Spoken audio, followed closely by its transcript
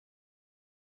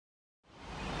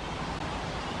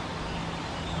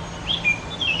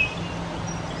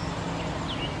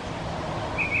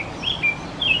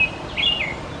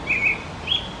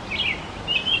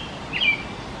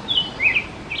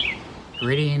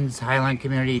Greetings, Highland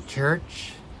Community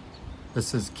Church.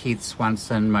 This is Keith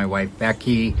Swenson, my wife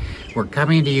Becky. We're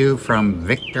coming to you from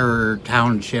Victor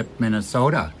Township,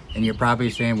 Minnesota. And you're probably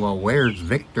saying, well, where's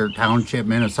Victor Township,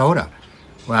 Minnesota?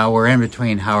 Well, we're in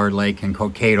between Howard Lake and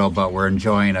Cokato, but we're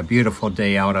enjoying a beautiful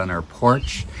day out on our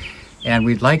porch. And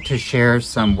we'd like to share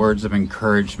some words of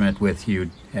encouragement with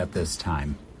you at this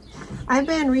time. I've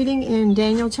been reading in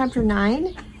Daniel chapter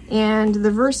 9, and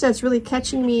the verse that's really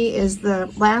catching me is the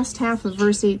last half of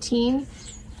verse 18,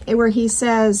 where he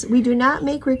says, "We do not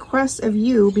make requests of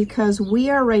you because we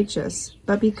are righteous,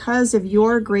 but because of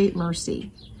your great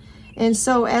mercy." And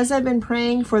so as I've been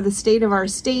praying for the state of our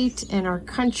state and our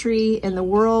country and the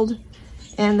world,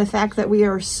 and the fact that we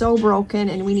are so broken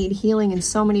and we need healing in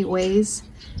so many ways,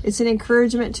 it's an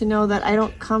encouragement to know that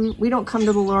we don't come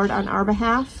to the Lord on our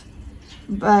behalf,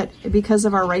 but because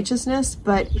of our righteousness,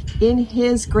 but in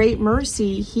his great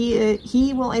mercy,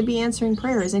 he will be answering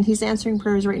prayers, and he's answering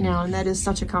prayers right now, and that is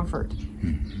such a comfort.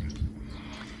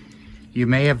 You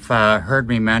may have heard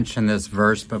me mention this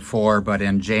verse before, but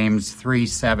in James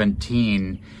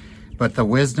 3:17, but the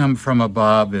wisdom from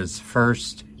above is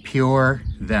first pure,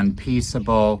 then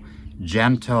peaceable,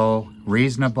 gentle,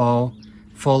 reasonable,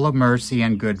 full of mercy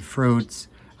and good fruits,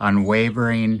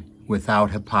 unwavering,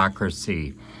 without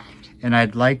hypocrisy. And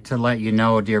I'd like to let you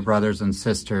know, dear brothers and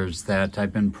sisters, that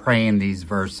I've been praying these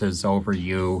verses over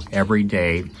you every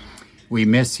day. We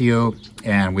miss you,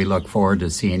 and we look forward to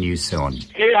seeing you soon.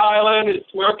 Hey, Highland, it's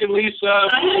Mark and Lisa.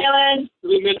 Hi, Highland.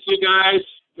 We miss you guys.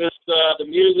 Miss the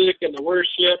music and the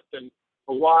worship and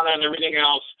Awana and everything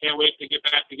else. Can't wait to get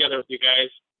back together with you guys.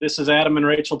 This is Adam and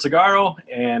Rachel Tagaro,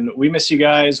 and we miss you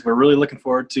guys. We're really looking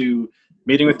forward to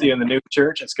meeting with you in the new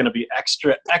church. It's going to be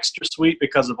extra sweet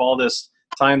because of all this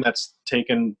time that's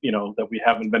taken, that we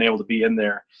haven't been able to be in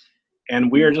there.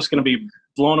 And we are just going to be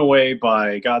blown away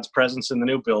by God's presence in the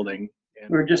new building.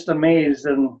 We're just amazed,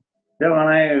 and Dale and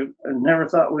I never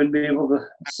thought we'd be able to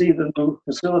see the new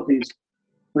facilities,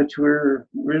 which we're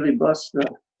really blessed to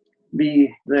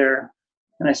be there.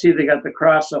 And I see they got the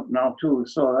cross up now too,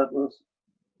 so that was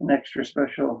an extra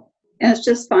special. And it's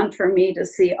just fun for me to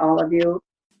see all of you.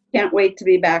 Can't wait to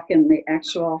be back in the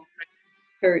actual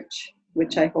church,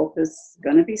 which I hope is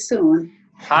going to be soon.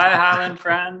 Hi, Highland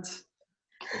friends.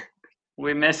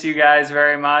 We miss you guys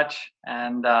very much,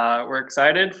 and we're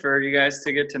excited for you guys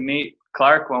to get to meet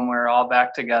Clark when we're all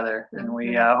back together. And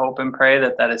we hope and pray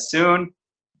that is soon.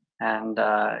 And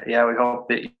we hope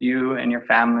that you and your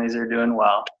families are doing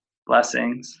well.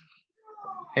 Blessings.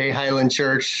 Hey, Highland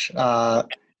Church.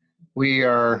 We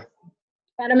are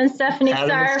Adam and Stephanie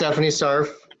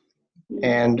Sarf,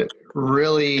 and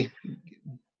really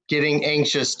getting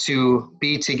anxious to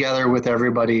be together with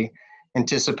everybody,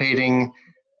 anticipating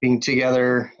being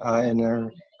together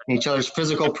in each other's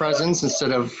physical presence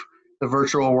instead of the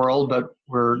virtual world. But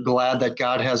we're glad that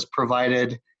God has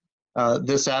provided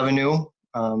this avenue,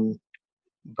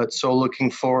 but so looking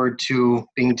forward to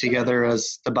being together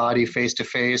as the body face to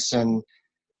face, and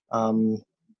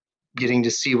getting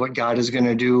to see what God is going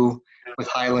to do with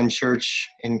Highland Church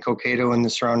in Cokato and the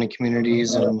surrounding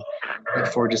communities, and look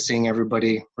forward to seeing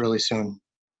everybody really soon.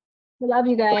 We love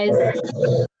you guys.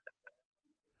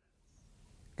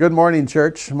 Good morning,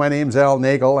 church. My name's Al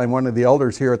Nagel. I'm one of the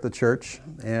elders here at the church,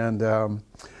 and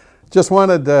just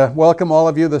wanted to welcome all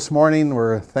of you this morning.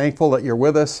 We're thankful that you're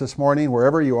with us this morning,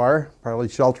 wherever you are, probably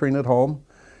sheltering at home,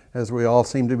 as we all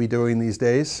seem to be doing these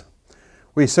days.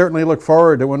 We certainly look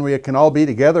forward to when we can all be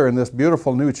together in this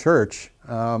beautiful new church.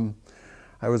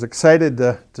 I was excited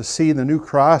to see the new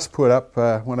cross put up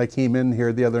when I came in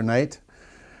here the other night,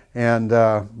 and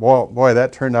boy,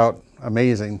 that turned out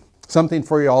amazing. Something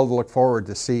for you all to look forward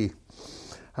to see.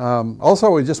 Also,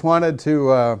 we just wanted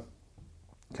to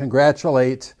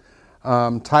congratulate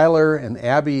Tyler and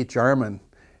Abby Jarman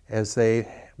as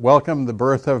they welcomed the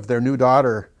birth of their new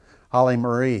daughter, Holly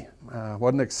Marie.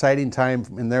 What an exciting time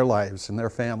in their lives and their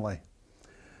family.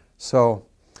 So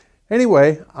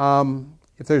anyway,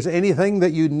 if there's anything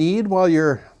that you need while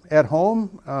you're at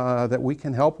home that we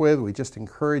can help with, we just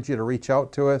encourage you to reach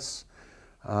out to us,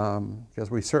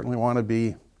 because we certainly want to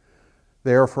be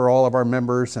there for all of our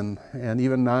members and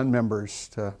even non-members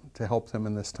to help them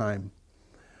in this time.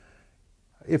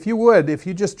 If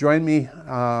you just join me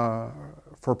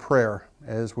for prayer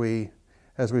as we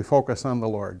focus on the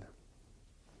Lord.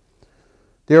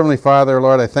 Dear Heavenly Father,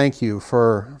 Lord, I thank you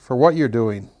for what you're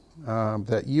doing,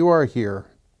 that you are here.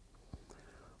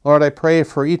 Lord, I pray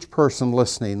for each person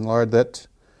listening, Lord, that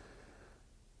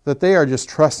they are just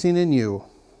trusting in you.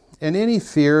 And any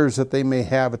fears that they may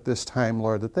have at this time,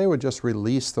 Lord, that they would just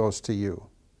release those to you.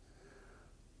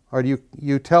 Lord,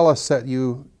 you tell us that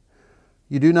you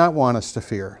you do not want us to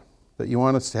fear, that you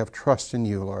want us to have trust in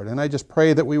you, Lord. And I just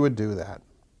pray that we would do that.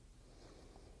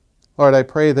 Lord, I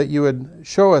pray that you would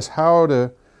show us how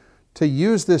to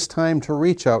use this time to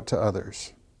reach out to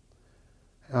others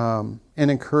and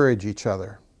encourage each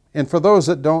other. And for those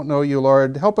that don't know you,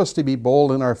 Lord, help us to be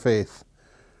bold in our faith,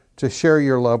 to share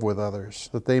your love with others,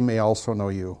 that they may also know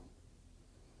you.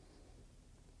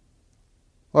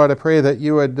 Lord, I pray that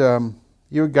you would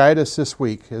guide us this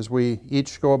week as we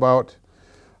each go about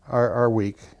our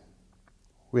week.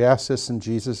 We ask this in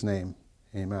Jesus' name.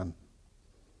 Amen.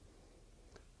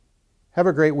 Have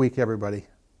a great week, everybody.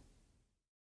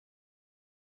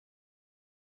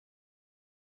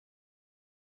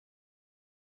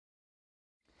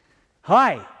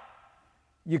 Hi,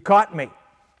 you caught me.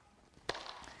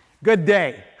 Good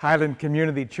day, Highland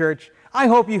Community Church. I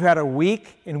hope you've had a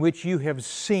week in which you have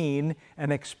seen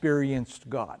and experienced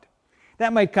God.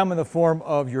 That might come in the form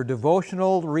of your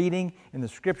devotional reading in the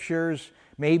Scriptures,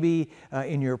 maybe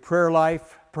in your prayer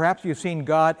life. Perhaps you've seen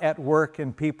God at work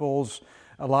in people's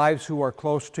lives who are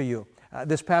close to you.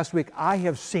 This past week, I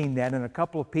have seen that in a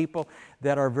couple of people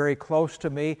that are very close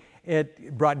to me.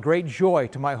 It brought great joy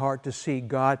to my heart to see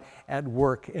God at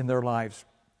work in their lives.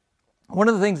 One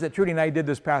of the things that Trudy and I did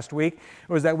this past week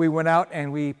was that we went out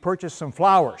and we purchased some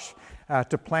flowers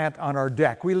to plant on our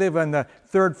deck. We live on the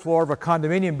third floor of a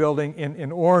condominium building in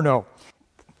Orono.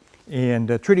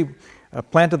 And Trudy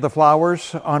planted the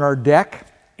flowers on our deck,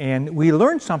 and we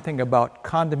learned something about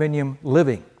condominium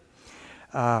living,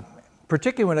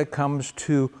 particularly when it comes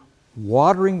to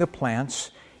watering the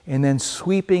plants and then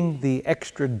sweeping the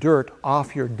extra dirt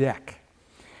off your deck.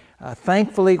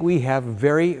 Thankfully, we have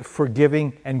very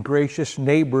forgiving and gracious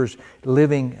neighbors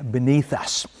living beneath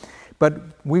us. But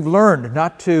we've learned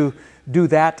not to do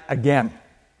that again.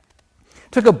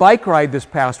 Took a bike ride this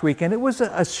past week, and it was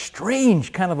a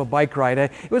strange kind of a bike ride.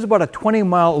 It was about a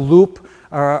 20-mile loop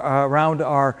around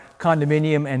our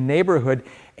condominium and neighborhood,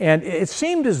 and it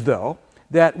seemed as though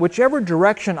that whichever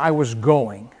direction I was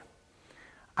going,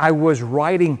 I was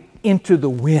riding into the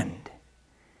wind.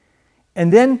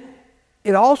 And then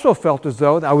it also felt as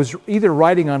though I was either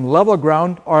riding on level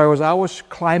ground or I was always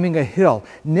climbing a hill.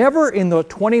 Never in the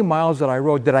 20 miles that I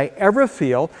rode did I ever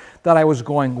feel that I was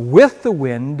going with the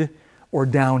wind or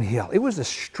downhill. It was a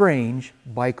strange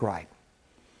bike ride.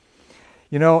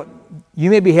 You know, you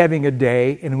may be having a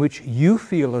day in which you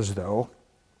feel as though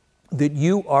that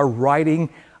you are riding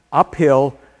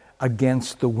uphill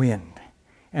against the wind.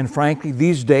 And frankly,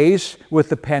 these days with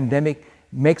the pandemic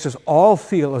makes us all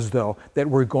feel as though that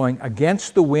we're going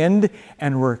against the wind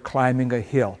and we're climbing a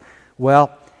hill.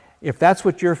 Well, if that's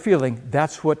what you're feeling,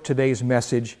 that's what today's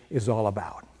message is all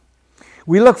about.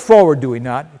 We look forward, do we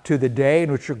not, to the day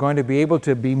in which we're going to be able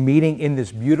to be meeting in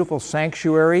this beautiful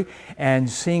sanctuary and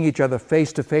seeing each other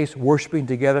face to face, worshiping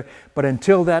together. But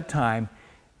until that time,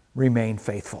 remain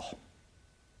faithful.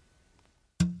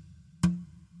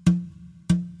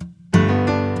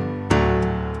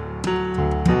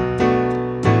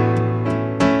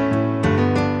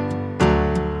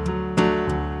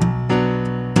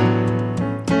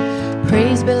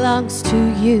 Praise belongs to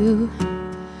you.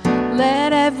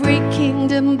 Let every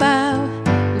kingdom bow.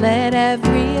 Let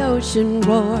every ocean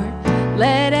roar.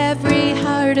 Let every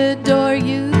heart adore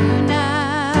you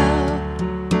now.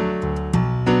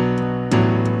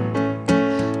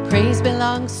 Praise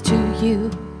belongs to you.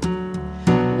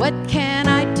 What can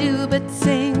I do but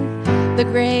sing? The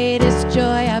greatest joy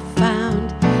I've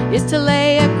found is to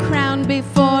lay a crown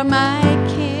before my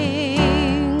King.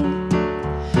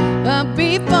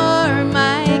 Before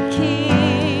my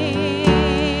King.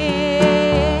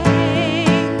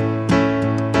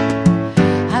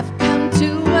 I've come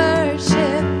to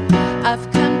worship.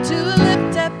 I've come to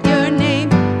lift up your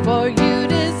name. For you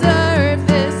deserve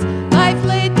this life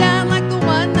laid down like the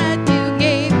one that you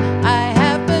gave. I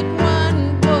have but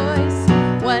one voice,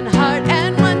 one heart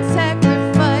and one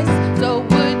sacrifice. So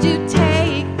would you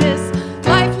take this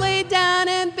life laid down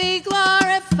and be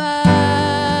glorified?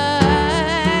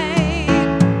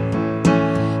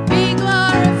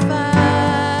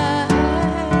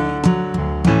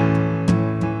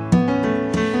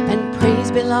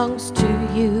 Belongs to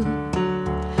you.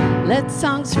 Let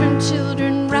songs from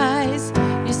children rise.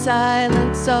 You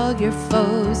silence all your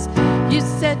foes. You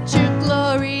set your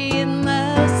glory in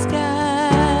the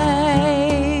skies.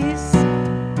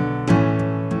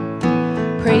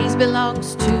 Praise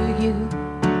belongs to you.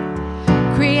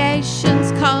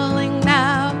 Creation's calling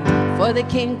now for the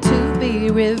King to be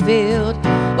revealed.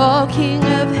 Oh, King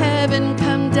of heaven,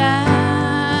 come down.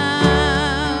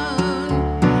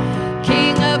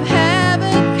 King of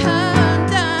heaven, come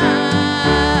down.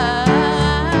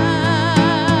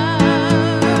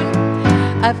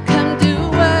 I've come to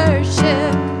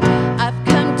worship. I've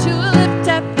come to lift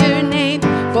up your name,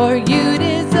 for you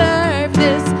deserve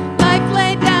this life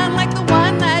laid down like the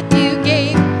one that you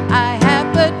gave. I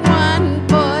have but one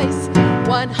voice,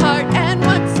 one heart, and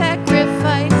one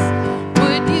sacrifice.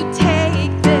 Would you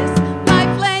take this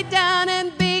life laid down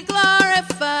and be glorified?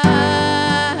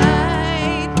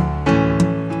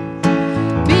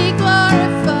 Be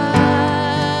glorified.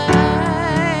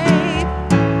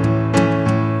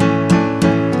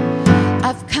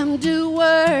 I've come to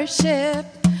worship.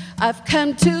 I've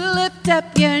come to lift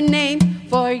up your name,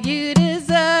 for you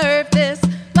deserve this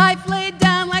life laid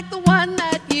down like the one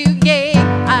that you gave.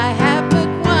 I have but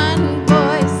one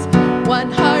voice, one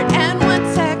heart, and one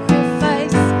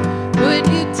sacrifice. Would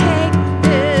you take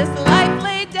this life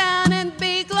laid down and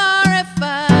be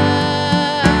glorified?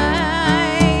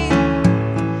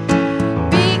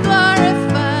 Be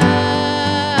glorified.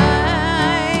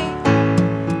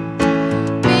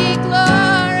 Be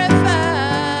glorified.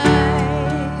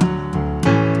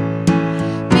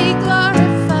 Be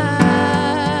glorified.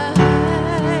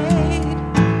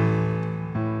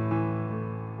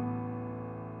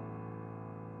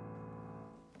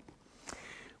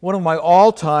 One of my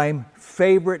all-time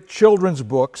favorite children's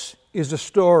books is a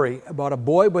story about a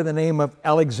boy by the name of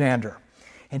Alexander.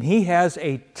 And he has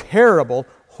a terrible,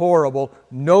 horrible,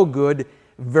 no good,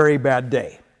 very bad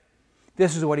day.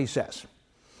 This is what he says.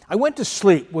 I went to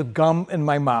sleep with gum in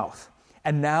my mouth,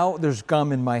 and now there's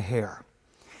gum in my hair.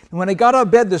 And when I got out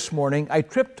of bed this morning, I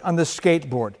tripped on the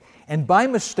skateboard, and by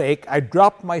mistake, I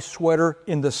dropped my sweater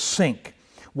in the sink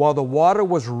while the water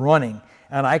was running,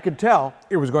 and I could tell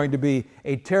it was going to be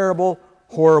a terrible,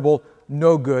 horrible,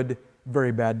 no good,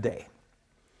 very bad day.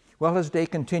 Well, his day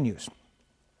continues.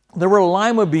 There were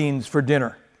lima beans for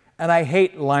dinner, and I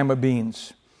hate lima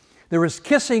beans. There was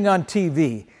kissing on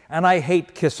TV, and I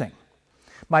hate kissing.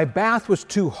 My bath was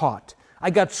too hot. I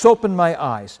got soap in my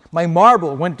eyes. My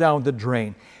marble went down the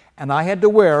drain, and I had to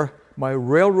wear my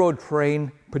railroad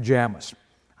train pajamas.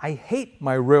 I hate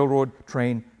my railroad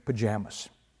train pajamas.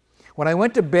 When I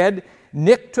went to bed,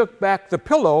 Nick took back the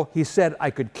pillow he said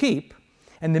I could keep,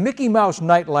 and the Mickey Mouse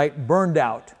nightlight burned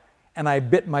out, and I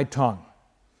bit my tongue.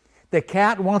 The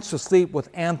cat wants to sleep with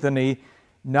Anthony,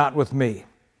 not with me.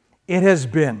 It has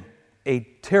been a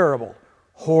terrible,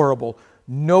 horrible,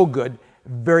 no good,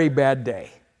 very bad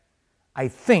day. I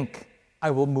think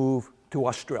I will move to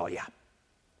Australia.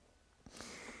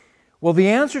 Well, the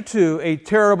answer to a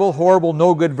terrible, horrible,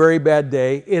 no good, very bad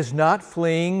day is not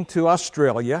fleeing to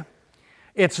Australia.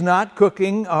 It's not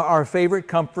cooking our favorite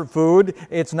comfort food.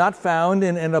 It's not found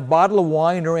in a bottle of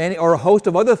wine or a host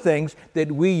of other things that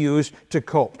we use to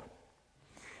cope.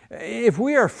 If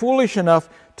we are foolish enough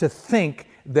to think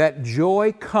that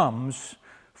joy comes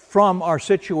from our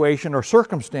situation or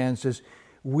circumstances,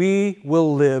 we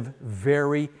will live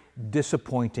very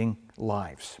disappointing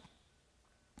lives.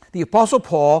 The Apostle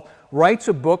Paul writes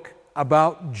a book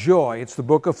about joy. It's the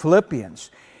book of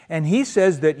Philippians. And he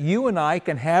says that you and I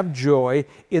can have joy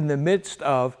in the midst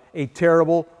of a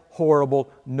terrible,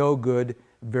 horrible, no good,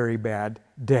 very bad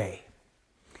day.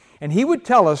 And he would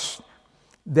tell us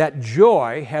that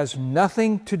joy has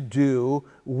nothing to do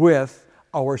with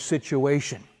our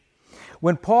situation.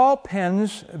 When Paul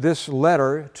pens this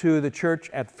letter to the church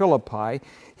at Philippi,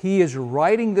 he is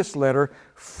writing this letter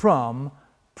from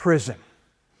prison.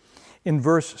 In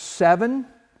verse 7,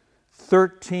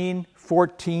 13,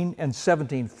 14, and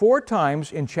 17, 4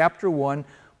 times in chapter 1,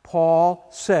 Paul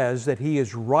says that he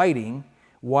is writing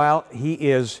while he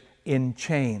is in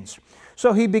chains.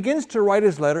 So he begins to write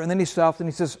his letter, and then he stops and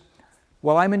he says,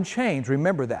 well, I'm in chains,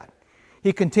 remember that.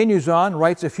 He continues on,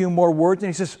 writes a few more words, and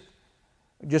he says,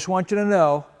 I just want you to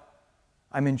know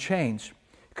I'm in chains.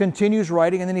 Continues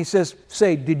writing, and then he says,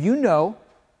 say, did you know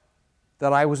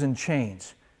that I was in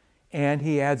chains? And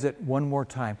he adds it one more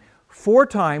time. 4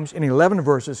 times in 11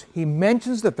 verses, he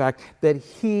mentions the fact that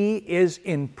he is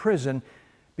in prison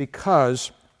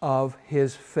because of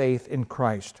his faith in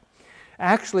Christ.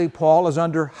 Actually, Paul is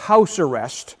under house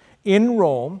arrest in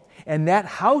Rome, and that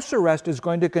house arrest is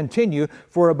going to continue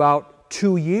for about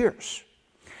 2 years.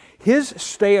 His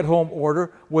stay-at-home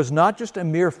order was not just a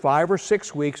mere 5 or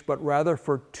 6 weeks, but rather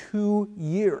for 2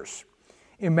 years.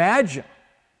 Imagine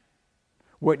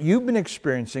what you've been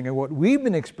experiencing and what we've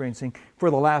been experiencing for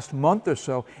the last month or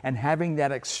so, and having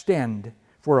that extend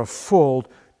for a full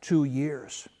 2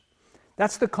 years.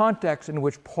 That's the context in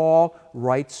which Paul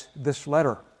writes this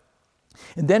letter.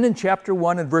 And then in chapter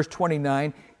 1 and verse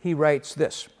 29, he writes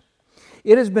this: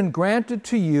 it has been granted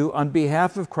to you on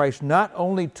behalf of Christ not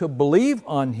only to believe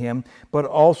on Him, but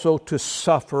also to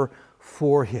suffer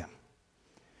for Him.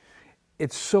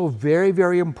 it's so very,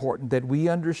 very important that we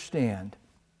understand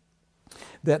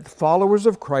that followers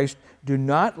of Christ do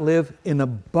not live in a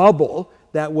bubble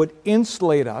that would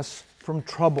insulate us from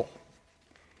trouble.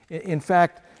 In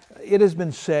fact, it has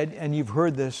been said, and you've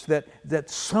heard this, that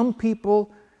some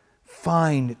people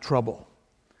find trouble.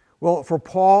 Well, for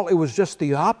Paul, it was just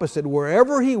the opposite.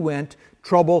 Wherever he went,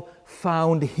 trouble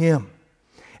found him.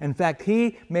 In fact,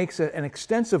 he makes an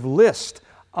extensive list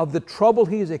of the trouble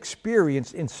he's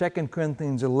experienced in 2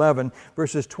 Corinthians 11,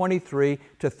 verses 23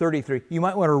 to 33. You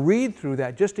might want to read through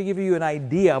that just to give you an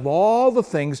idea of all the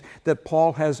things that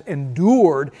Paul has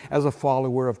endured as a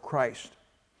follower of Christ.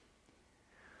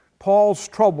 Paul's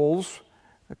troubles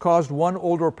caused one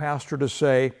older pastor to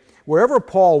say, wherever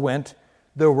Paul went,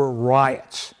 there were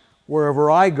riots. Wherever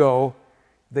I go,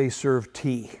 they serve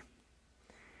tea.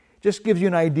 Just gives you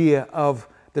an idea of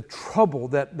the trouble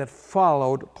that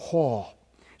followed Paul.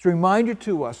 It's a reminder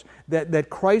to us that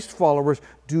Christ followers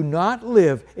do not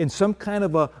live in some kind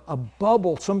of a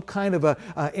bubble, some kind of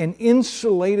an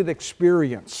insulated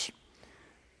experience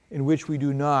in which we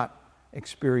do not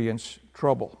experience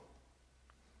trouble.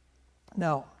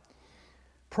 Now,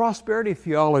 prosperity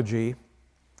theology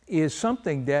is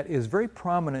something that is very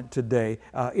prominent today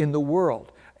in the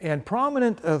world. And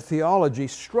prominent theology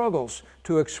struggles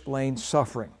to explain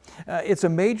suffering. It's a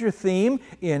major theme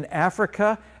in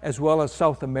Africa as well as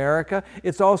South America.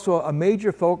 It's also a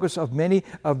major focus of many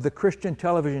of the Christian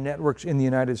television networks in the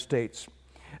United States.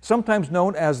 Sometimes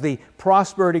known as the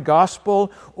prosperity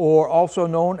gospel, or also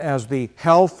known as the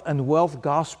health and wealth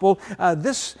gospel.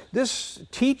 This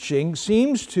teaching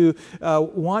seems to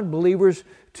want believers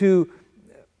to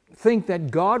think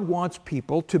that God wants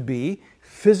people to be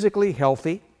physically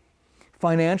healthy,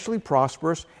 financially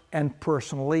prosperous, and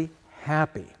personally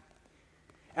happy.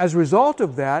 As a result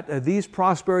of that, these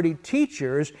prosperity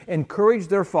teachers encourage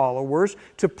their followers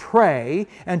to pray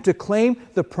and to claim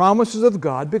the promises of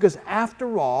God, because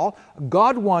after all,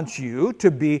 God wants you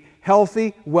to be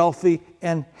healthy, wealthy,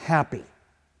 and happy.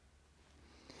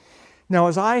 Now,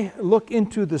 as I look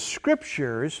into the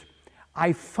Scriptures,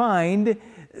 I find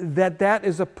that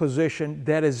is a position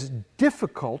that is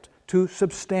difficult to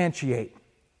substantiate.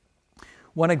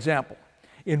 One example,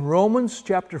 in Romans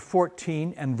chapter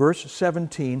 14 and verse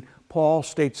 17, Paul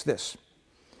states this: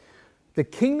 the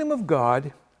kingdom of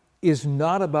God is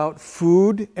not about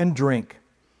food and drink.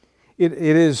 It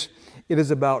is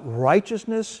about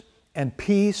righteousness and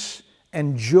peace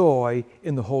and joy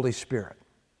in the Holy Spirit.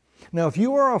 Now, if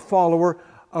you are a follower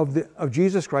of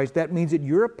Jesus Christ, that means that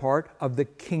you're a part of the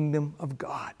kingdom of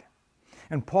God.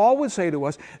 And Paul would say to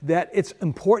us that it's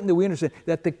important that we understand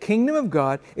that the kingdom of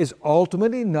God is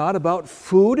ultimately not about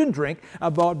food and drink,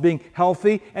 about being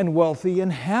healthy and wealthy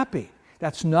and happy.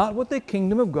 That's not what the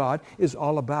kingdom of God is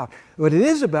all about. But it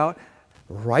is about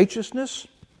righteousness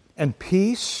and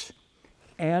peace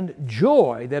and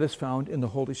joy that is found in the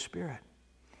Holy Spirit.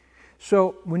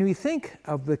 So when we think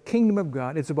of the kingdom of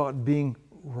God, it's about being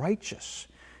righteous,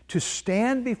 to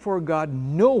stand before God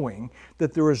knowing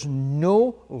that there is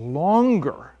no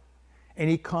longer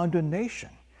any condemnation.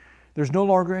 There's no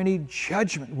longer any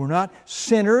judgment. We're not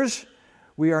sinners.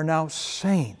 We are now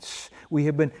saints. We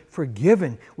have been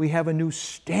forgiven. We have a new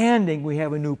standing. We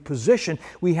have a new position.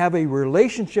 We have a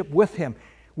relationship with Him.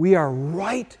 We are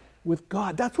right with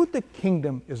God. That's what the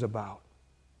kingdom is about.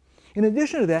 In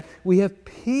addition to that, we have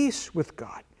peace with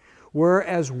God.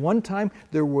 Whereas one time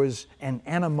there was an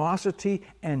animosity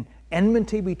and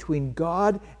enmity between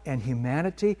God and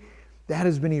humanity, that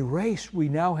has been erased. We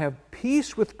now have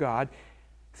peace with God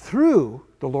through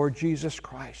the Lord Jesus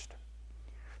Christ.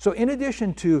 So in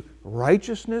addition to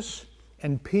righteousness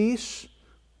and peace,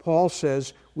 Paul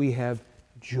says we have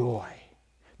joy.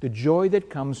 The joy that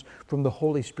comes from the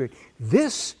Holy Spirit.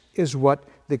 This is what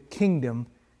the kingdom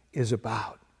is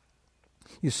about.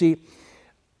 You see,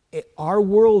 our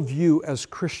worldview as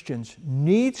Christians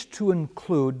needs to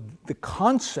include the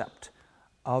concept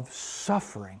of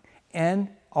suffering and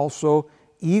also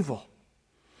evil.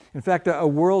 In fact, a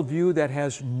worldview that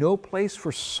has no place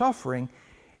for suffering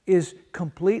is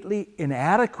completely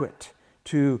inadequate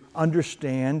to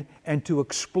understand and to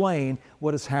explain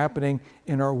what is happening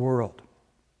in our world.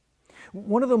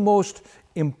 One of the most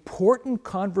important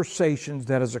conversations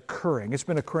that is occurring, it's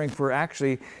been occurring for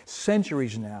actually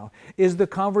centuries now, is the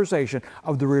conversation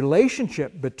of the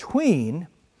relationship between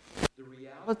the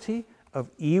reality of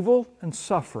evil and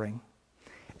suffering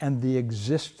and the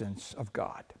existence of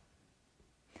God.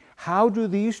 How do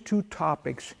these two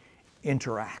topics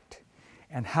interact?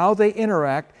 And how they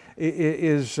interact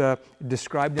is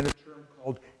described in a term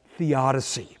called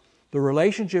theodicy, the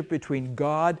relationship between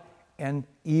God and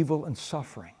evil and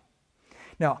suffering.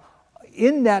 Now,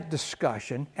 in that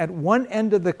discussion, at one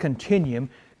end of the continuum,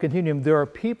 there are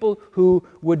people who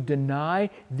would deny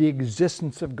the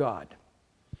existence of God.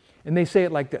 And they say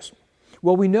it like this.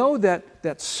 Well, we know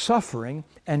that suffering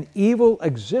and evil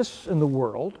exists in the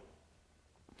world.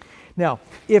 Now,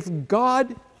 if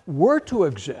God were to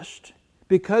exist,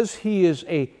 because He is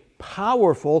a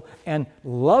powerful and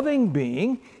loving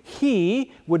being,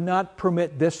 He would not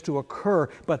permit this to occur.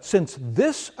 But since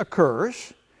this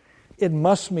occurs, it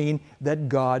must mean that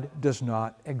God does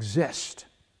not exist.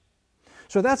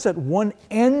 So that's at one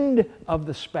end of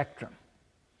the spectrum.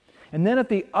 And then at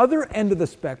the other end of the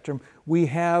spectrum, we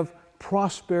have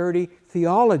prosperity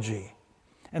theology.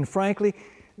 And frankly,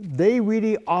 they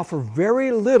really offer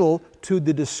very little to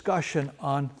the discussion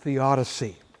on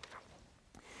theodicy.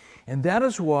 And that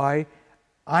is why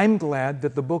I'm glad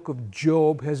that the book of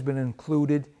Job has been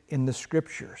included in the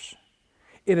Scriptures.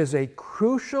 It is a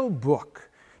crucial book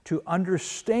to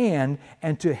understand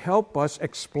and to help us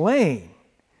explain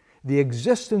the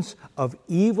existence of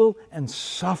evil and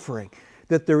suffering,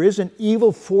 that there is an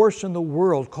evil force in the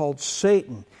world called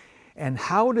Satan, and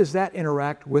how does that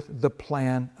interact with the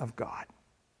plan of God?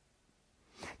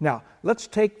 Now, let's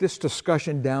take this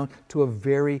discussion down to a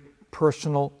very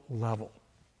personal level.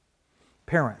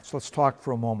 Parents, let's talk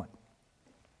for a moment.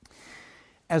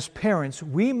 As parents,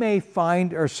 we may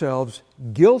find ourselves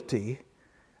guilty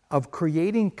of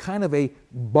creating kind of a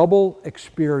bubble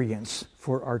experience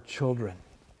for our children,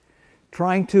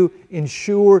 trying to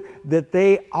ensure that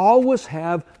they always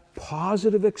have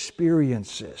positive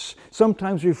experiences,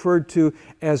 sometimes referred to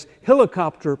as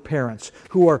helicopter parents,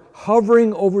 who are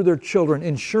hovering over their children,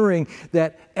 ensuring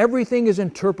that everything is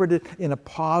interpreted in a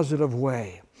positive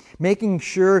way, making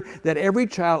sure that every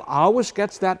child always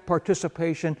gets that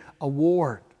participation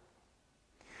award.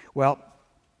 Well,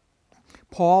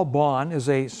 Paul Bond is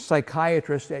a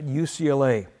psychiatrist at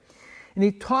UCLA. And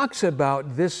he talks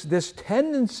about this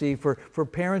tendency for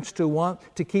parents to want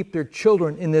to keep their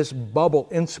children in this bubble,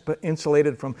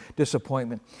 insulated from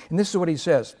disappointment. And this is what he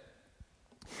says.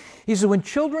 He says, when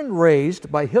children raised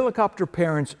by helicopter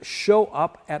parents show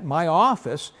up at my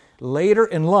office later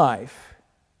in life,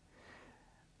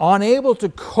 unable to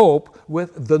cope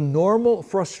with the normal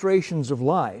frustrations of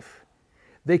life,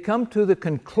 they come to the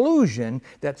conclusion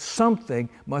that something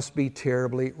must be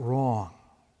terribly wrong.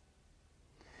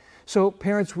 So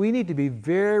parents, we need to be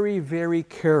very, very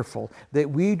careful that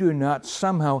we do not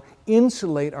somehow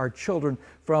insulate our children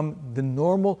from the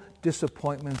normal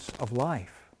disappointments of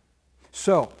life.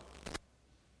 So,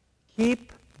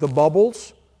 keep the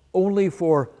bubbles only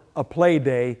for a play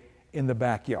day in the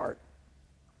backyard.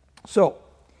 So,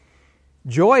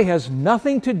 joy has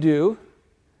nothing to do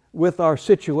with our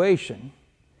situation.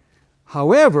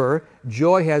 However,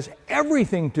 joy has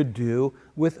everything to do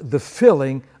with the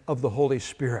filling of the Holy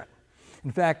Spirit.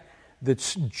 In fact, the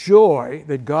joy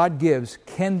that God gives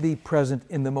can be present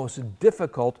in the most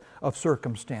difficult of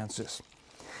circumstances.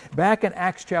 Back in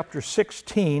Acts chapter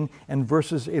 16 and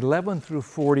verses 11 through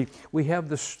 40, we have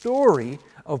the story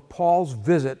of Paul's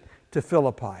visit to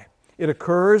Philippi. It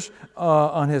occurs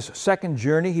on his second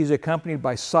journey. He's accompanied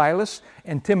by Silas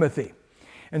and Timothy.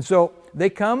 And so they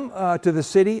come to the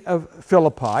city of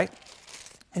Philippi,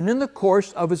 and in the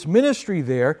course of his ministry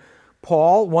there,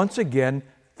 Paul once again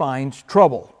finds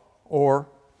trouble, or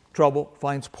trouble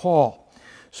finds Paul.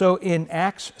 So in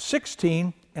Acts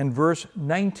 16 and verse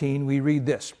 19, we read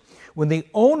this. When the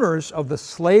owners of the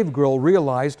slave girl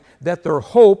realized that their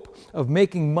hope of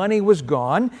making money was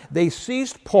gone, they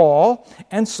seized Paul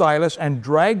and Silas and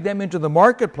dragged them into the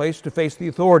marketplace to face the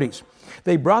authorities.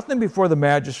 They brought them before the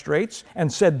magistrates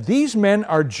and said, "These men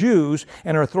are Jews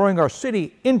and are throwing our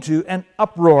city into an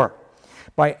uproar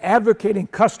by advocating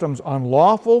customs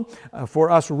unlawful for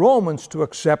us Romans to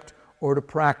accept or to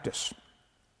practice."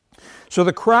 So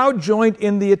the crowd joined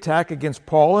in the attack against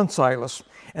Paul and Silas,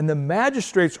 and the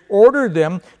magistrates ordered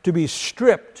them to be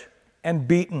stripped and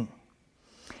beaten.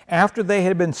 After they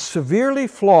had been severely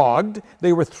flogged,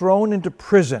 they were thrown into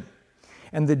prison,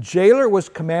 and the jailer was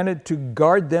commanded to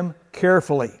guard them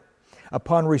carefully.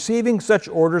 Upon receiving such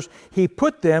orders, he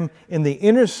put them in the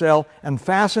inner cell and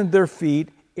fastened their feet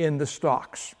in the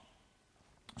stocks.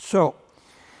 So,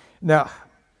 now,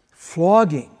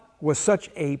 flogging was such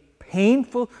a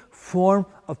painful form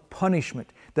of punishment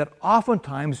that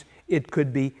oftentimes it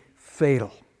could be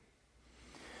fatal.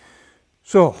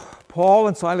 So, Paul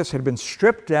and Silas had been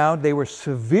stripped down, they were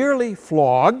severely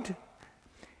flogged,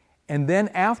 and then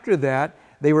after that,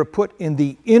 they were put in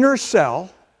the inner cell,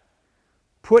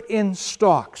 put in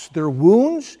stocks. Their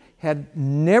wounds had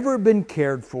never been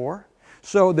cared for.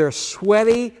 So they're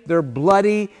sweaty, they're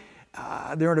bloody,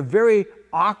 they're in a very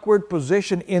awkward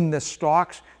position in the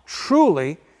stocks,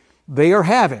 truly they are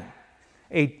having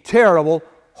a terrible,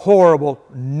 horrible,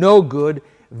 no good,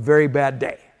 very bad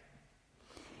day.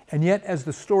 And yet, as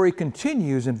the story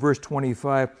continues in verse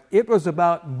 25, it was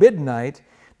about midnight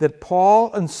that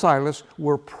Paul and Silas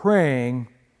were praying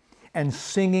and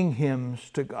singing hymns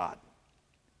to God.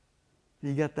 Do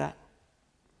you get that?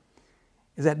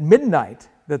 It's at midnight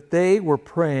that they were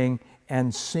praying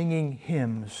and singing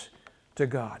hymns to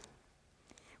God,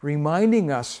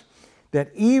 reminding us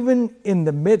that even in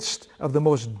the midst of the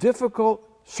most difficult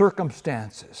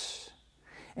circumstances,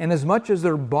 and as much as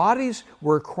their bodies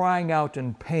were crying out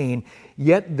in pain,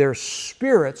 yet their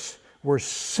spirits were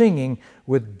singing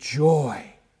with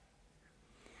joy.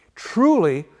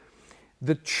 Truly,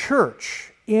 the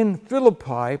church in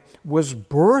Philippi was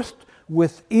birthed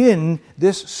within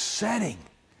this setting.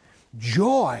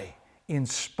 Joy in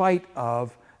spite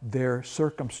of their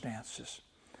circumstances.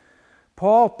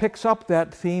 Paul picks up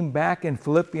that theme back in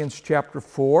Philippians chapter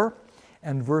 4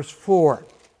 and verse 4.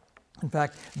 In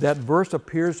fact, that verse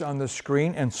appears on the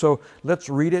screen, and so let's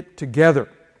read it together.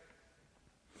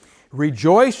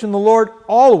 Rejoice in the Lord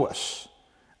always.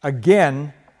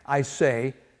 Again, I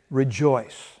say,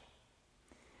 rejoice.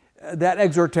 That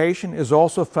exhortation is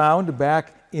also found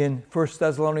back in 1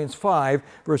 Thessalonians 5,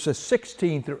 verses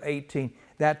 16 through 18.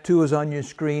 That too is on your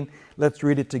screen. Let's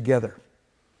read it together.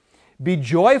 Be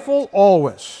joyful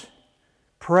always.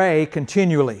 Pray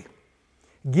continually.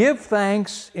 Give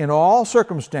thanks in all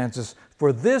circumstances,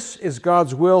 for this is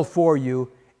God's will for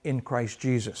you in Christ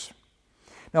Jesus.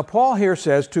 Now, Paul here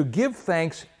says to give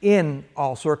thanks in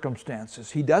all circumstances.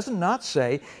 He does not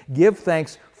say give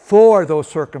thanks for those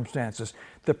circumstances.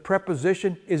 The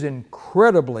preposition is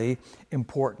incredibly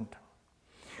important.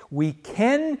 We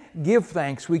can give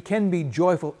thanks, we can be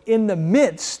joyful in the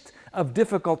midst of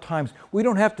difficult times. We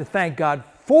don't have to thank God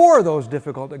for those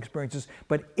difficult experiences,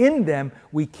 but in them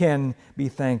we can be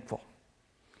thankful.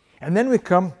 And then we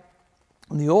come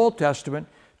in the Old Testament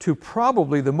to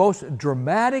probably the most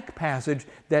dramatic passage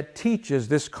that teaches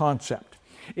this concept.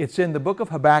 It's in the book of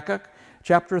Habakkuk,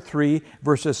 chapter 3,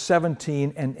 verses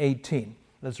 17 and 18.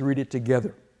 Let's read it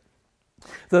together.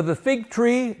 Though the fig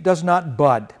tree does not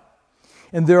bud,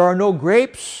 and there are no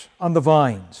grapes on the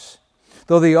vines,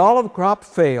 though the olive crop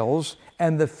fails,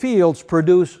 and the fields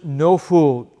produce no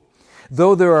food,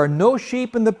 though there are no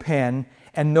sheep in the pen,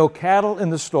 and no cattle in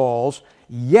the stalls,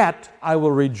 yet I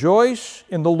will rejoice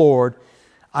in the Lord.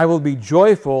 I will be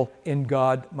joyful in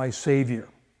God my Savior.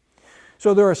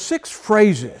 So there are 6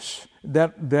 phrases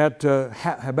that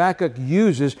Habakkuk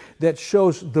uses that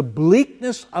shows the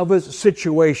bleakness of his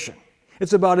situation.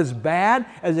 It's about as bad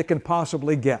as it can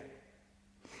possibly get.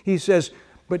 He says,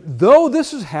 but though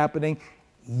this is happening,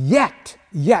 yet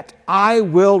I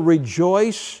will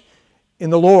rejoice in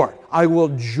the Lord. I will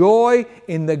joy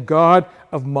in the God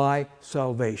of my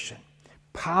salvation.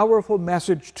 Powerful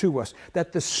message to us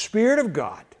that the Spirit of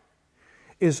God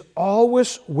is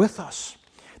always with us.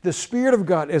 The Spirit of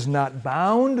God is not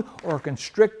bound or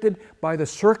constricted by the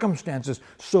circumstances,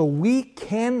 so we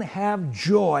can have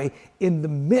joy in the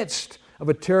midst of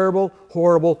a terrible,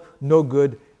 horrible, no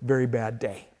good, very bad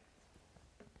day.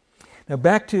 Now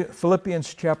back to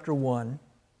Philippians chapter 1,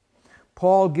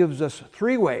 Paul gives us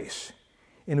 3 ways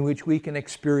in which we can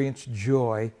experience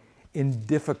joy in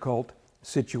difficult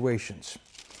situations.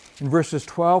 In verses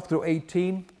 12 through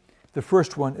 18, the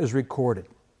first one is recorded.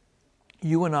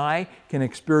 You and I can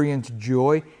experience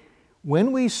joy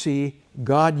when we see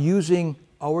God using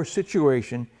our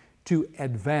situation to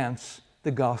advance the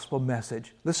gospel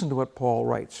message. Listen to what Paul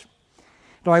writes.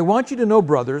 Now I want you to know,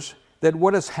 brothers, that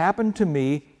what has happened to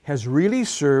me has really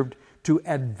served to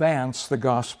advance the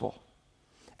gospel.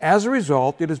 As a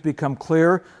result, it has become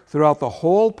clear throughout the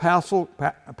whole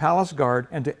palace guard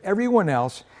and to everyone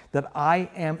else that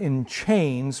I am in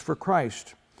chains for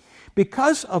Christ.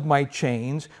 Because of my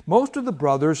chains, most of the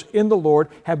brothers in the Lord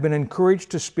have been encouraged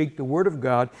to speak the word of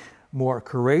God more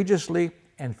courageously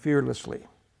and fearlessly.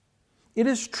 It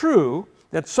is true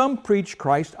that some preach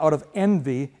Christ out of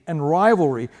envy and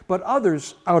rivalry, but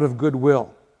others out of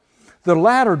goodwill. The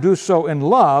latter do so in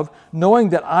love, knowing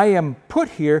that I am put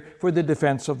here for the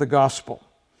defense of the gospel.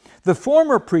 The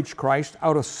former preach Christ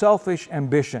out of selfish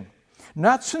ambition,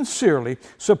 not sincerely,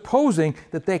 supposing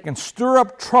that they can stir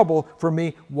up trouble for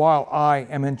me while I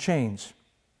am in chains.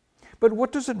 But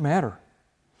what does it matter?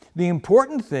 The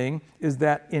important thing is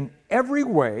that in every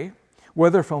way,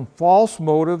 whether from false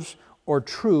motives or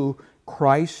true,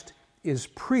 Christ is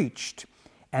preached,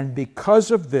 and because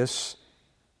of this,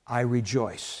 I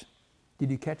rejoice. Did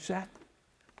you catch that?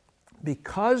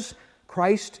 Because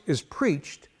Christ is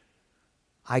preached,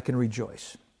 I can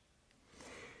rejoice.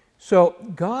 So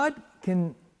God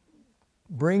can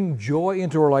bring joy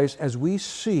into our lives as we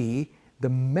see the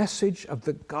message of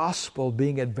the gospel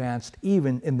being advanced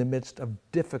even in the midst of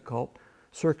difficult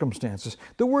circumstances.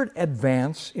 The word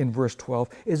advance in verse 12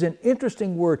 is an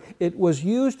interesting word. It was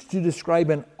used to describe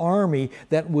an army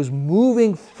that was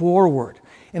moving forward.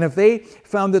 And if they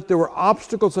found that there were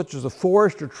obstacles such as a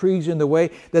forest or trees in the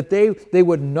way, that they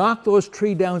would knock those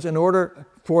trees down in order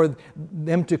for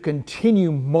them to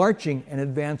continue marching and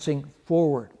advancing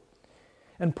forward.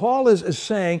 And Paul is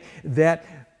saying that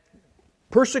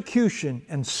persecution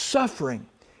and suffering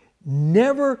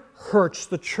never hurts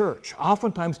the church.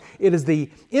 Oftentimes, it is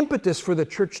the impetus for the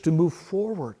church to move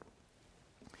forward.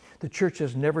 The church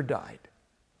has never died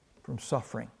from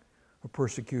suffering or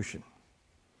persecution.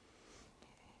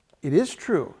 It is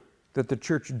true that the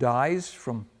church dies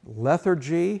from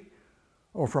lethargy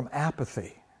or from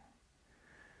apathy,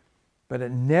 but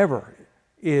it never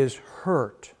is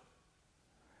hurt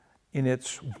in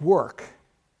its work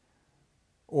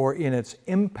or in its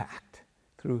impact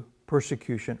through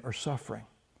persecution or suffering.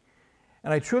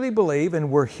 And I truly believe, and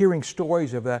we're hearing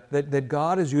stories of that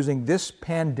God is using this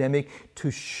pandemic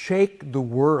to shake the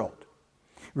world,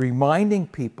 reminding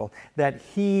people that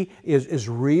He is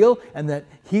real and that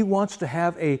He wants to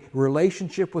have a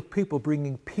relationship with people,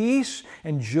 bringing peace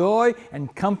and joy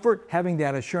and comfort, having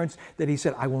that assurance that He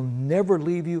said, I will never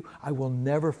leave you, I will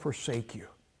never forsake you.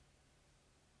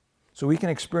 So we can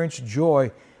experience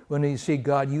joy when we see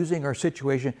God using our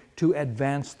situation to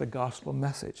advance the gospel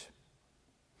message.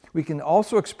 We can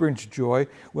also experience joy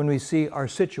when we see our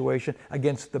situation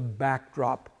against the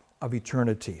backdrop of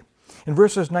eternity. In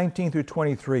verses 19 through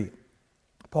 23,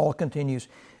 Paul continues,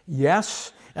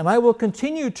 Yes, and I will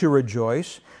continue to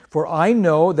rejoice, for I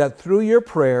know that through your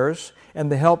prayers and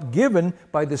the help given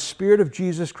by the Spirit of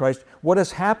Jesus Christ, what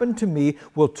has happened to me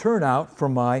will turn out for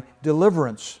my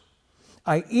deliverance.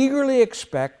 I eagerly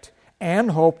expect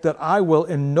and hope that I will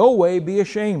in no way be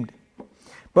ashamed,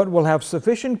 but will have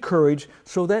sufficient courage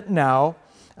so that now,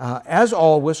 as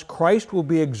always, Christ will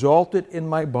be exalted in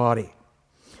my body,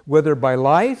 whether by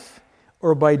life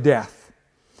or by death.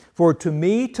 For to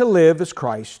me to live is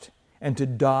Christ, and to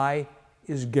die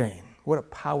is gain. What a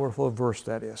powerful verse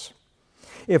that is.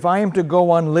 If I am to go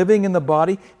on living in the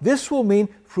body, this will mean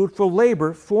fruitful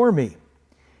labor for me.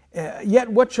 Yet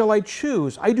what shall I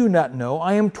choose? I do not know.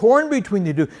 I am torn between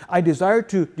the two. I desire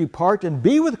to depart and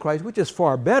be with Christ, which is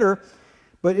far better,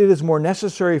 but it is more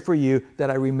necessary for you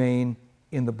that I remain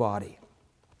in the body.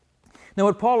 Now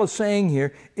what Paul is saying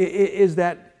here is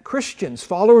that Christians,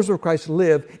 followers of Christ,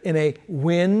 live in a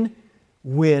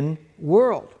win-win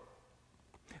world.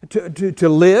 To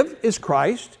live is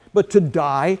Christ, but to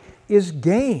die is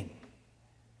gain.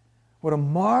 What a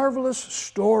marvelous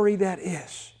story that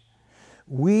is.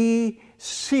 We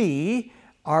see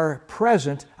our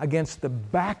present against the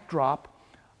backdrop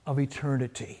of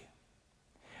eternity.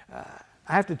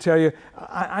 I have to tell you,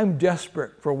 I'm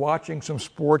desperate for watching some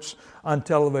sports on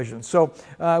television. So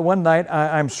one night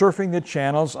I'm surfing the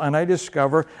channels and I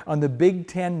discover on the Big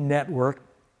Ten Network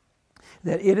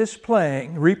that it is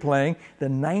replaying the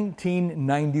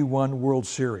 1991 World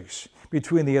Series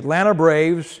between the Atlanta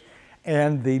Braves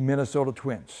and the Minnesota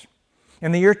Twins.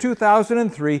 In the year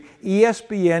 2003,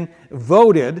 ESPN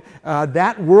voted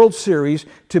that World Series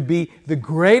to be the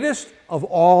greatest of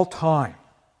all time.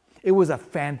 It was a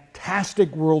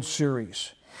fantastic World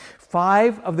Series.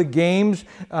 5 of the games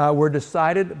were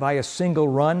decided by a single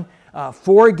run.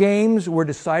 4 games were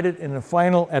decided in the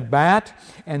final at bat,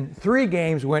 and 3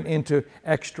 games went into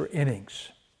extra innings.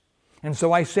 And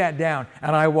so I sat down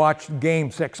and I watched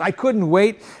Game 6. I couldn't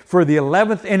wait for the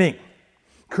 11th inning.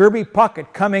 Kirby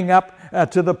Puckett coming up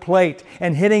to the plate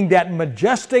and hitting that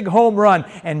majestic home run,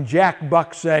 and Jack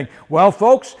Buck saying, well,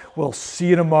 folks, we'll see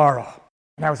you tomorrow.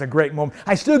 And that was a great moment.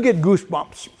 I still get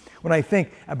goosebumps when I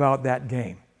think about that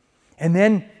game. And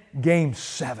then Game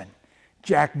 7,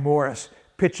 Jack Morris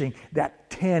pitching that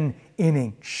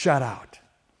 10-inning shutout.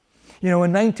 You know,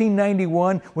 in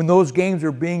 1991, when those games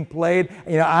were being played,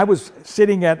 I was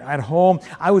sitting at home.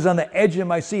 I was on the edge of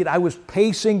my seat. I was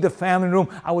pacing the family room.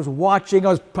 I was watching. I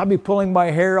was probably pulling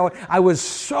my hair out. I was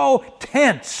so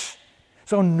tense,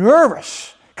 so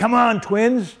nervous. Come on,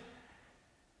 Twins.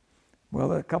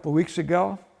 Well, a couple of weeks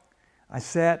ago, I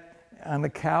sat on the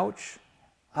couch.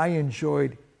 I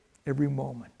enjoyed every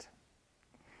moment.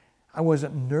 I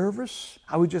wasn't nervous.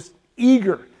 I was just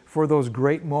eager for those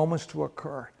great moments to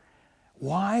occur.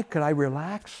 Why could I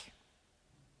relax?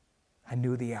 I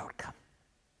knew the outcome.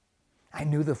 I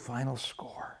knew the final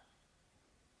score.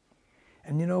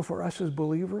 And you know, for us as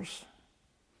believers,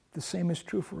 the same is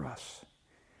true for us.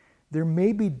 There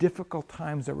may be difficult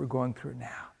times that we're going through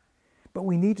now, but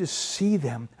we need to see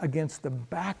them against the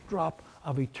backdrop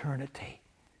of eternity.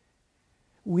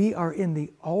 We are in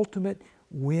the ultimate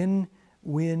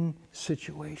win-win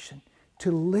situation.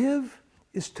 To live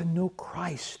is to know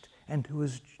Christ and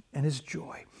His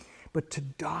joy, but to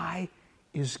die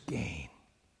is gain.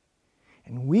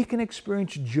 And we can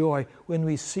experience joy when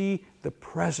we see the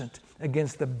present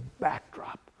against the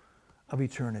backdrop of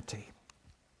eternity.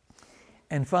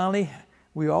 And finally,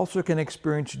 we also can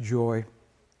experience joy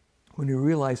when we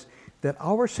realize that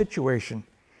our situation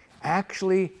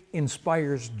actually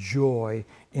inspires joy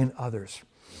in others.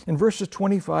 In verses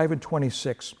 25 and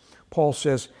 26, Paul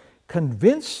says,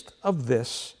 "Convinced of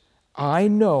this, I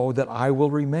know that I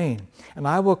will remain, and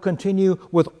I will continue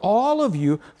with all of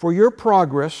you for your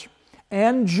progress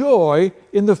and joy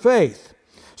in the faith,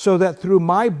 so that through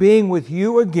my being with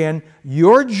you again,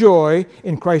 your joy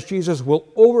in Christ Jesus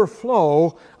will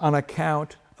overflow on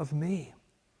account of me."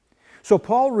 So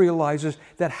Paul realizes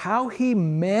that how he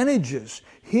manages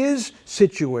his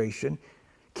situation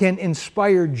can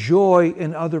inspire joy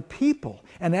in other people.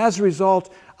 And as a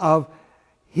result of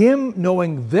him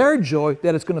knowing their joy,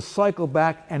 that it's going to cycle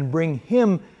back and bring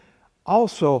him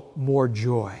also more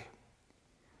joy.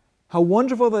 How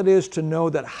wonderful that is to know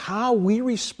that how we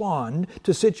respond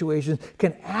to situations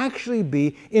can actually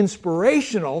be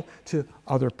inspirational to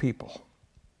other people.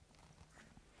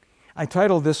 I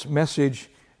titled this message,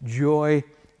 "Joy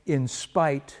in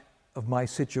Spite of My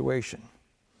Situation."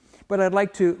 But I'd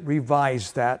like to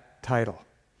revise that title.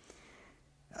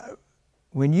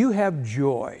 When you have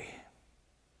joy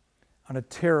on a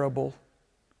terrible,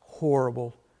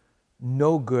 horrible,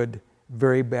 no good,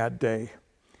 very bad day,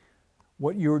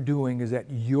 what you're doing is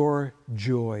that your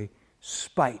joy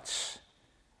spites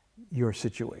your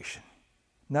situation.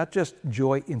 Not just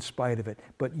joy in spite of it,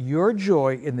 but your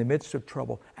joy in the midst of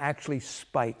trouble actually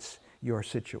spites your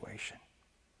situation.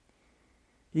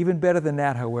 Even better than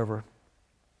that, however,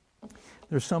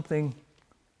 there's something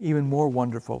even more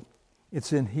wonderful.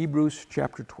 It's in Hebrews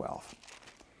chapter 12.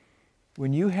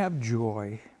 When you have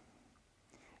joy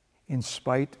in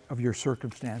spite of your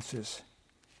circumstances,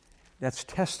 that's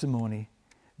testimony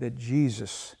that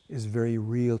Jesus is very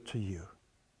real to you.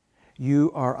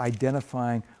 You are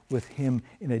identifying with Him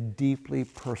in a deeply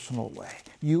personal way.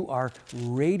 You are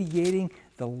radiating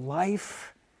the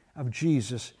life of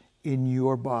Jesus in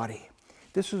your body.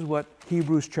 This is what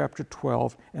Hebrews chapter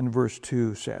 12 and verse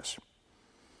 2 says.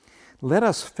 "Let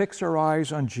us fix our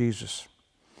eyes on Jesus,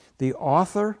 the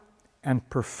author and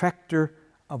perfecter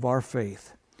of our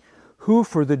faith, who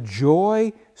for the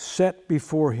joy set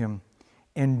before Him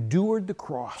endured the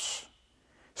cross,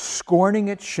 scorning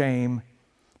its shame,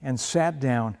 and sat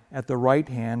down at the right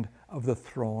hand of the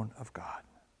throne of God."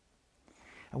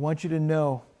 I want you to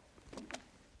know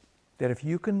that if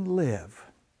you can live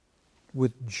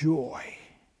with joy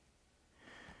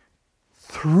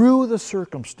through the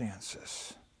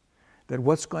circumstances, that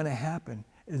what's going to happen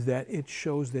is that it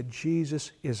shows that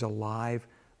Jesus is alive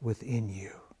within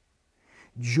you.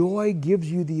 Joy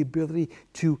gives you the ability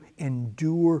to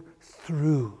endure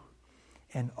through,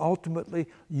 and ultimately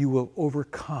you will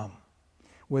overcome,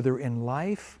 whether in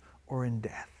life or in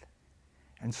death.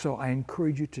 And so I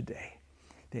encourage you today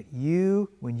that you,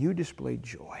 when you display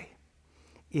joy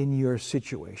in your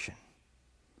situation,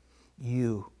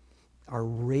 you are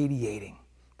radiating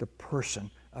the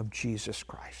person of Jesus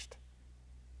Christ.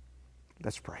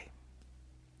 Let's pray.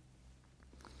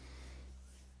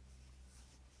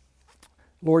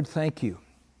 Lord, thank you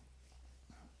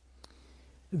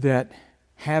that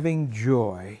having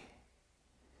joy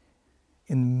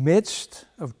in the midst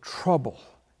of trouble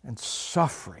and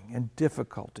suffering and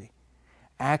difficulty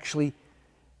actually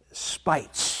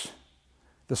spites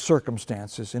the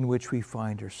circumstances in which we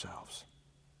find ourselves.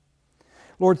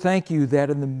 Lord, thank you that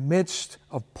in the midst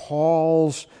of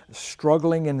Paul's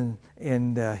struggling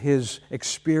in his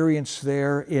experience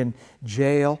there in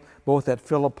jail, both at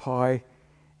Philippi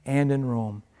and in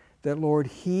Rome, that, Lord,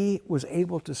 he was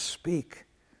able to speak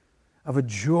of a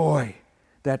joy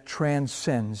that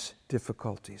transcends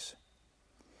difficulties.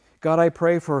 God, I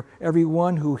pray for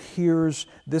everyone who hears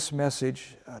this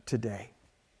message today,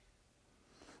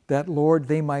 that, Lord,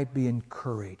 they might be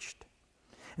encouraged.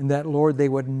 And that, Lord, they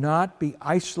would not be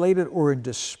isolated or in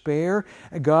despair.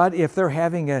 God, if they're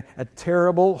having a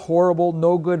terrible, horrible,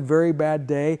 no good, very bad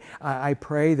day, I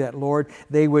pray that, Lord,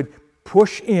 they would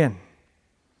push in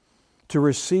to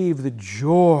receive the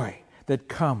joy that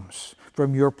comes from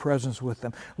from your presence with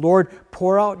them. Lord,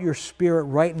 pour out your Spirit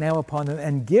right now upon them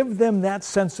and give them that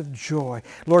sense of joy.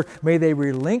 Lord, may they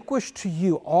relinquish to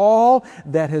you all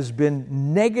that has been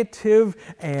negative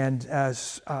and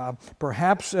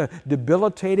perhaps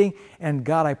debilitating. And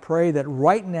God, I pray that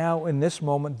right now in this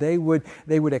moment they would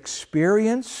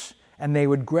experience and they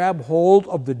would grab hold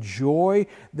of the joy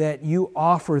that you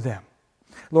offer them.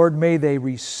 Lord, may they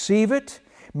receive it.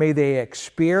 May they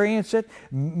experience it.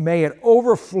 May it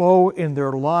overflow in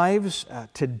their lives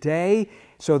today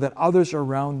so that others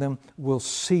around them will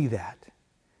see that.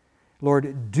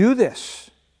 Lord, do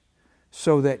this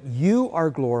so that you are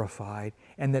glorified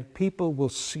and that people will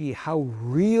see how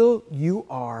real you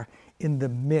are in the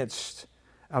midst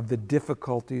of the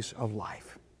difficulties of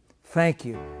life. Thank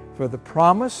you for the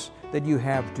promise that you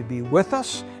have to be with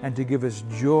us and to give us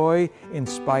joy in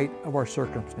spite of our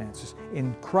circumstances.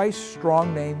 In Christ's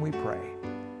strong name we pray.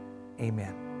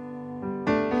 Amen.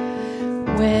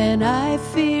 When I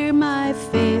fear my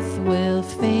faith will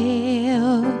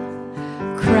fail,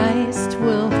 Christ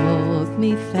will hold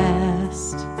me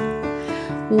fast.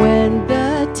 When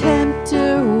the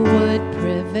tempter would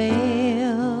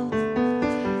prevail,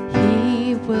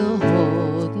 He will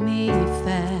hold me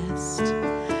fast.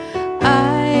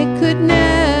 I could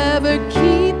never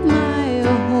keep my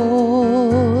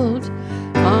hold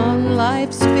on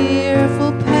life's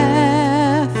fearful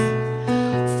path,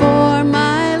 for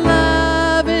my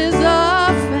love is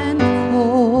often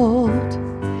cold.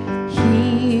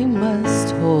 He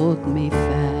must hold me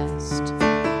fast.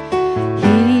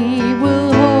 He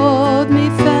will hold me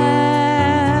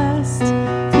fast.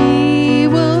 He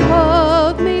will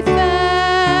hold me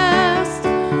fast,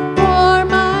 for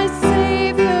my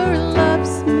Savior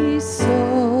loves me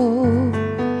so.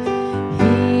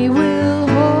 He will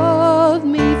hold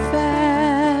me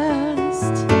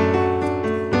fast.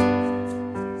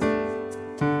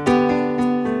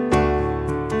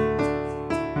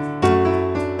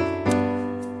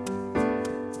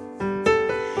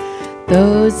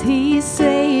 Those He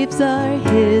saves are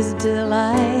His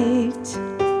delight.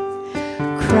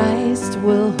 Christ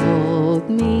will hold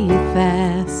me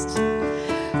fast.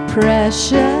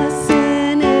 Precious